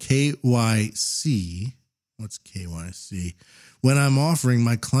more KYC." What's KYC? When I'm offering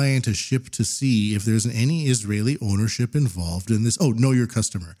my client a ship to see if there's any Israeli ownership involved in this. Oh, know your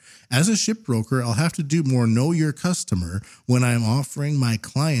customer. As a shipbroker, I'll have to do more know your customer when I'm offering my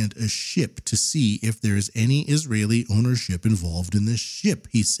client a ship to see if there's any Israeli ownership involved in this ship,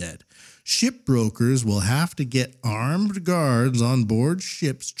 he said. Shipbrokers will have to get armed guards on board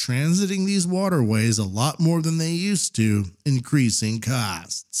ships transiting these waterways a lot more than they used to, increasing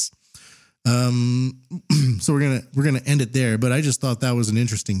costs. So we're gonna end it there, but I just thought that was an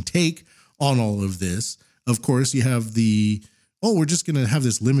interesting take on all of this. Of course, you have we're just gonna have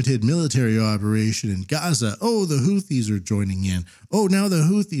this limited military operation in Gaza. Oh, the Houthis are joining in. Oh, now the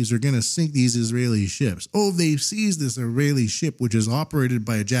Houthis are gonna sink these Israeli ships. Oh, they've seized this Israeli ship, which is operated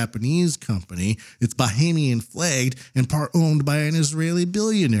by a Japanese company. It's Bahamian flagged and part owned by an Israeli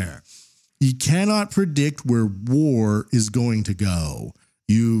billionaire. You cannot predict where war is going to go.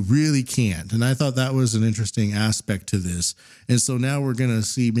 You really can't. And I thought that was an interesting aspect to this. And so now we're going to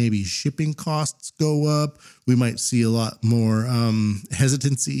see maybe shipping costs go up. We might see a lot more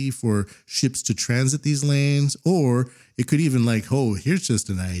hesitancy for ships to transit these lanes. Or it could even here's just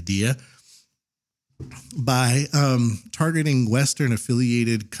an idea. By targeting Western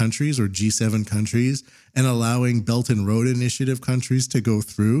affiliated countries or G7 countries and allowing Belt and Road Initiative countries to go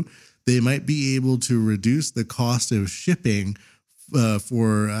through, they might be able to reduce the cost of shipping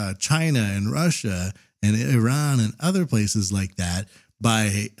for China and Russia and Iran and other places like that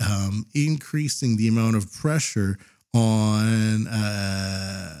by increasing the amount of pressure on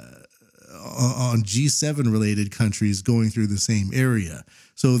G7 related countries going through the same area.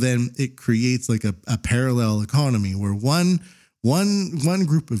 So then it creates like a parallel economy where one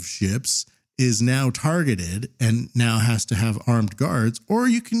group of ships is now targeted and now has to have armed guards, or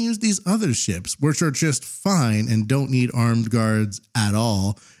you can use these other ships, which are just fine and don't need armed guards at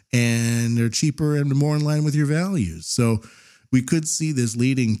all, and they're cheaper and more in line with your values. So we could see this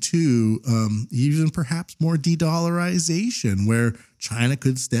leading to even perhaps more de-dollarization, where China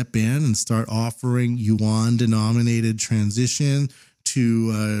could step in and start offering yuan-denominated transition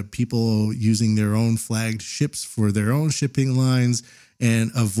to people using their own flagged ships for their own shipping lines,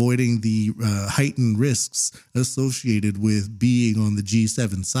 and avoiding the heightened risks associated with being on the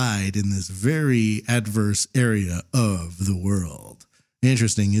G7 side in this very adverse area of the world.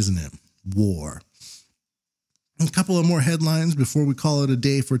 Interesting, isn't it? War. A couple of more headlines before we call it a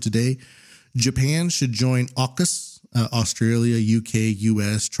day for today. Japan should join AUKUS, Australia, UK,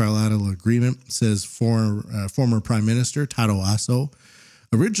 US trilateral agreement, says former Prime Minister Taro Aso.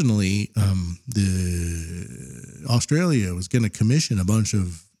 Originally, Australia was going to commission a bunch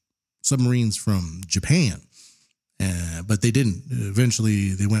of submarines from Japan, but they didn't. Eventually,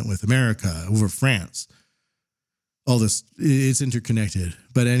 they went with America over France. All this, it's interconnected.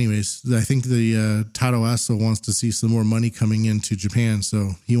 But anyways, I think the Taro Aso wants to see some more money coming into Japan,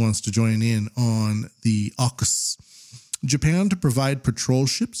 so he wants to join in on the AUKUS. Japan to provide patrol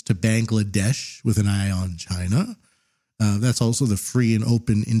ships to Bangladesh with an eye on China. That's also the Free and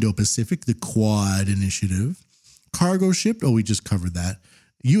Open Indo-Pacific, the Quad Initiative. Cargo ship, we just covered that.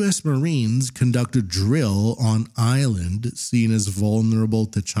 U.S. Marines conduct a drill on island seen as vulnerable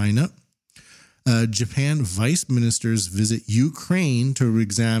to China. Japan vice ministers visit Ukraine to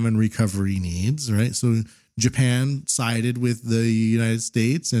examine recovery needs, right? So Japan sided with the United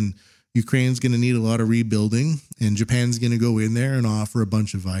States, and Ukraine's going to need a lot of rebuilding, and Japan's going to go in there and offer a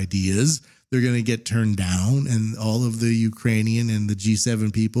bunch of ideas. They're going to get turned down, and all of the Ukrainian and the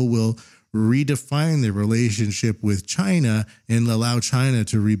G7 people will redefine their relationship with China and allow China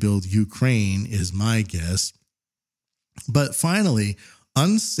to rebuild Ukraine, is my guess. But finally,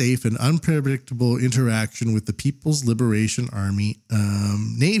 unsafe and unpredictable interaction with the People's Liberation Army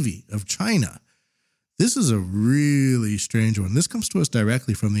Navy of China. This is a really strange one. This comes to us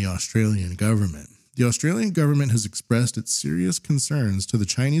directly from the Australian government. The Australian government has expressed its serious concerns to the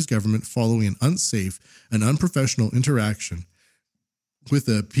Chinese government following an unsafe and unprofessional interaction with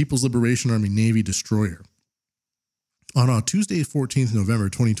the People's Liberation Army Navy destroyer. On Tuesday, 14th November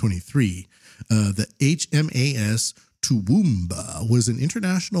 2023, the HMAS Toowoomba was in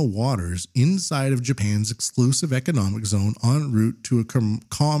international waters inside of Japan's exclusive economic zone en route to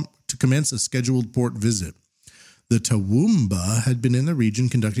commence a scheduled port visit. The Toowoomba had been in the region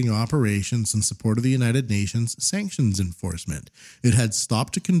conducting operations in support of the United Nations sanctions enforcement. It had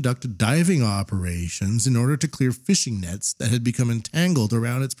stopped to conduct diving operations in order to clear fishing nets that had become entangled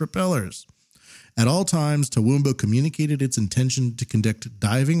around its propellers. At all times, Toowoomba communicated its intention to conduct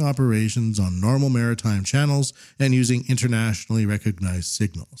diving operations on normal maritime channels and using internationally recognized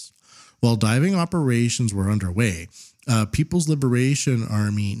signals. While diving operations were underway, People's Liberation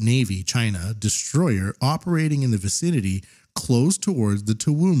Army Navy China destroyer operating in the vicinity closed towards the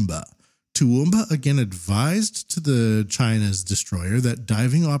Toowoomba. Toowoomba again advised to the China's destroyer that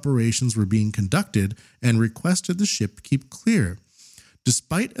diving operations were being conducted and requested the ship keep clear.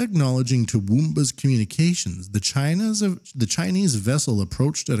 Despite acknowledging Toowoomba's communications, the Chinese vessel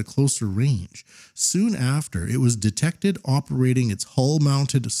approached at a closer range. Soon after, it was detected operating its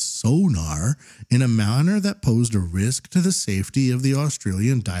hull-mounted sonar in a manner that posed a risk to the safety of the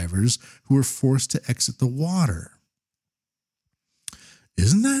Australian divers who were forced to exit the water.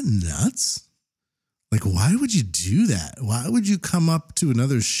 Isn't that nuts? Like, why would you do that? Why would you come up to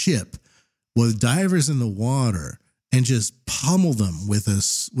another ship with divers in the water and just pummel them with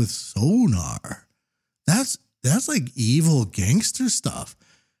sonar? That's like evil gangster stuff.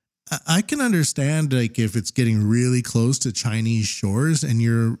 I can understand, like, if it's getting really close to Chinese shores and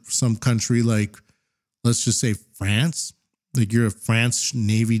you're some country like, let's just say France, like you're a France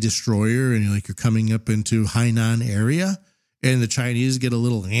Navy destroyer and you're coming up into Hainan area and the Chinese get a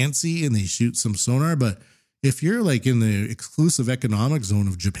little antsy and they shoot some sonar. But if you're like in the exclusive economic zone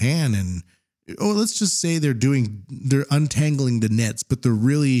of Japan and let's just say they're untangling the nets, but they're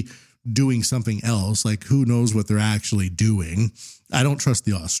really doing something else. Like, who knows what they're actually doing? I don't trust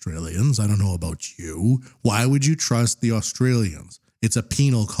the Australians. I don't know about you. Why would you trust the Australians? It's a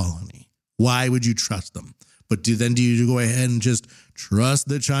penal colony. Why would you trust them? But do you go ahead and just trust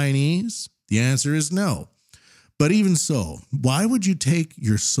the Chinese? The answer is no. But even so, why would you take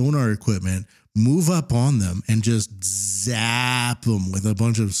your sonar equipment, move up on them, and just zap them with a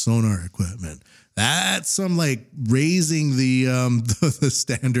bunch of sonar equipment? That's some like raising the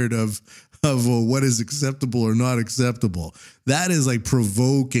standard of what is acceptable or not acceptable. That is like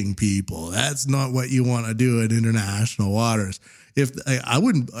provoking people. That's not what you want to do in international waters.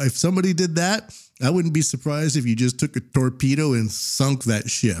 If somebody did that, I wouldn't be surprised if you just took a torpedo and sunk that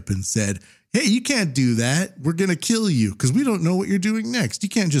ship and said, hey, you can't do that. We're going to kill you because we don't know what you're doing next. You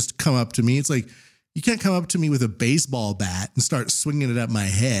can't just come up to me. It's like, you can't come up to me with a baseball bat and start swinging it at my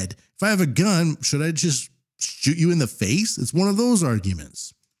head. If I have a gun, should I just shoot you in the face? It's one of those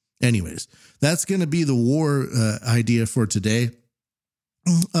arguments. Anyways, that's going to be the war idea for today.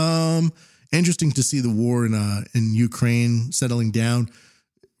 Interesting to see the war in Ukraine settling down.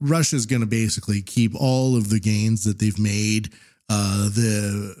 Russia's going to basically keep all of the gains that they've made.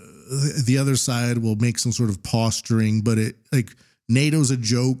 The other side will make some sort of posturing, but NATO's a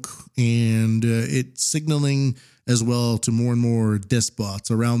joke, and it's signaling as well to more and more despots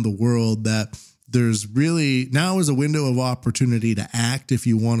around the world that there's really now is a window of opportunity to act if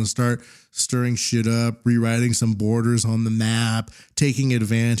you want to start stirring shit up, rewriting some borders on the map, taking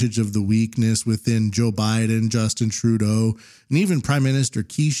advantage of the weakness within Joe Biden, Justin Trudeau, and even Prime Minister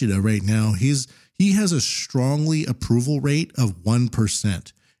Kishida right now. He has a strongly approval rate of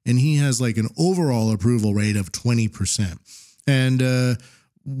 1%, and he has like an overall approval rate of 20%. And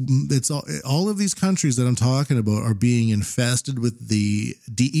it's all of these countries that I'm talking about are being infested with the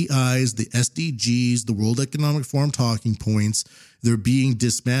DEIs, the SDGs, the World Economic Forum talking points. They're being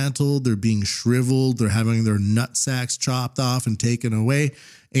dismantled. They're being shriveled. They're having their nut sacks chopped off and taken away.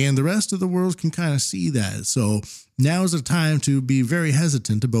 And the rest of the world can kind of see that. So now is the time to be very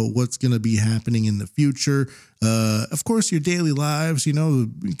hesitant about what's going to be happening in the future. Of course, your daily lives, you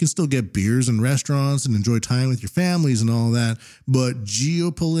can still get beers in restaurants and enjoy time with your families and all that. But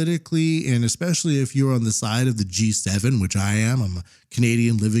geopolitically, and especially if you're on the side of the G7, which I am, I'm a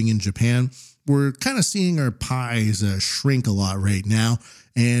Canadian living in Japan, we're kind of seeing our pies shrink a lot right now.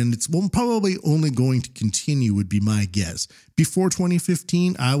 And it's probably only going to continue would be my guess. Before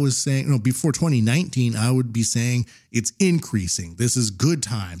 2019, I would be saying it's increasing. This is good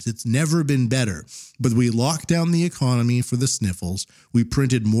times. It's never been better. But we locked down the economy for the sniffles. We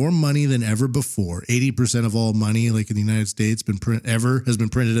printed more money than ever before. 80% of all money, like in the United States, has been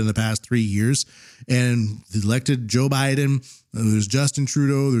printed in the past 3 years. And elected Joe Biden, there's Justin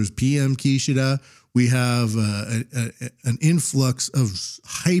Trudeau, there's PM Kishida. We have an influx of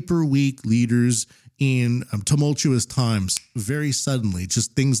hyper weak leaders in tumultuous times very suddenly,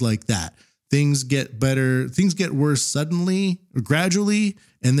 just things like that. Things get better, things get worse suddenly or gradually,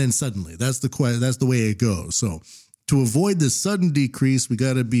 and then suddenly. That's the way it goes. So to avoid this sudden decrease, we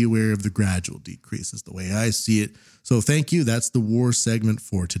got to be aware of the gradual decrease is the way I see it. So thank you. That's the war segment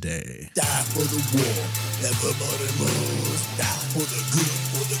for today. Die for the war. Everybody moves. Die for the good,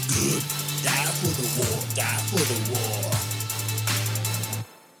 for the good. Die for the war. Die for the war.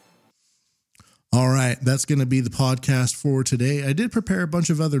 All right, that's going to be the podcast for today. I did prepare a bunch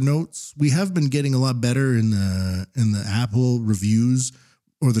of other notes. We have been getting a lot better in the Apple reviews,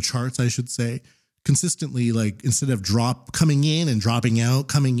 or the charts, I should say. Consistently, like instead of coming in and dropping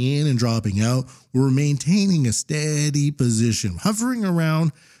out, we're maintaining a steady position, hovering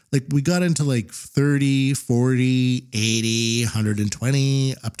around. Like we got into like 30, 40, 80,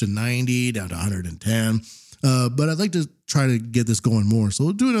 120, up to 90, down to 110. But I'd like to try to get this going more. So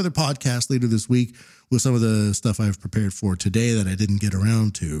we'll do another podcast later this week with some of the stuff I've prepared for today that I didn't get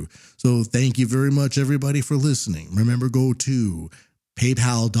around to. So thank you very much, everybody, for listening. Remember, go to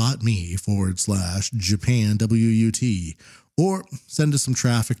paypal.me/JapanWUT or send us some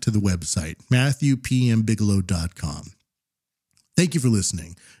traffic to the website, MatthewPMBigelow.com. Thank you for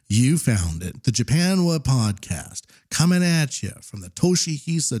listening. You found it, the Japanwa podcast, coming at you from the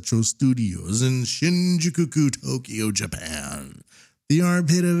Toshihisa Cho Studios in Shinjuku, Tokyo, Japan, the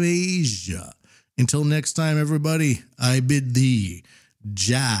armpit of Asia. Until next time, everybody, I bid thee,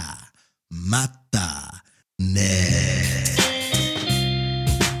 ja mata ne.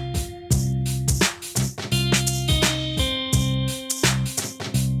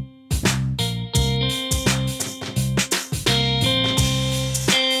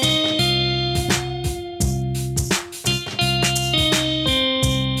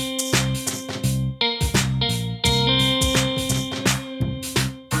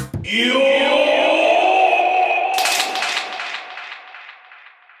 You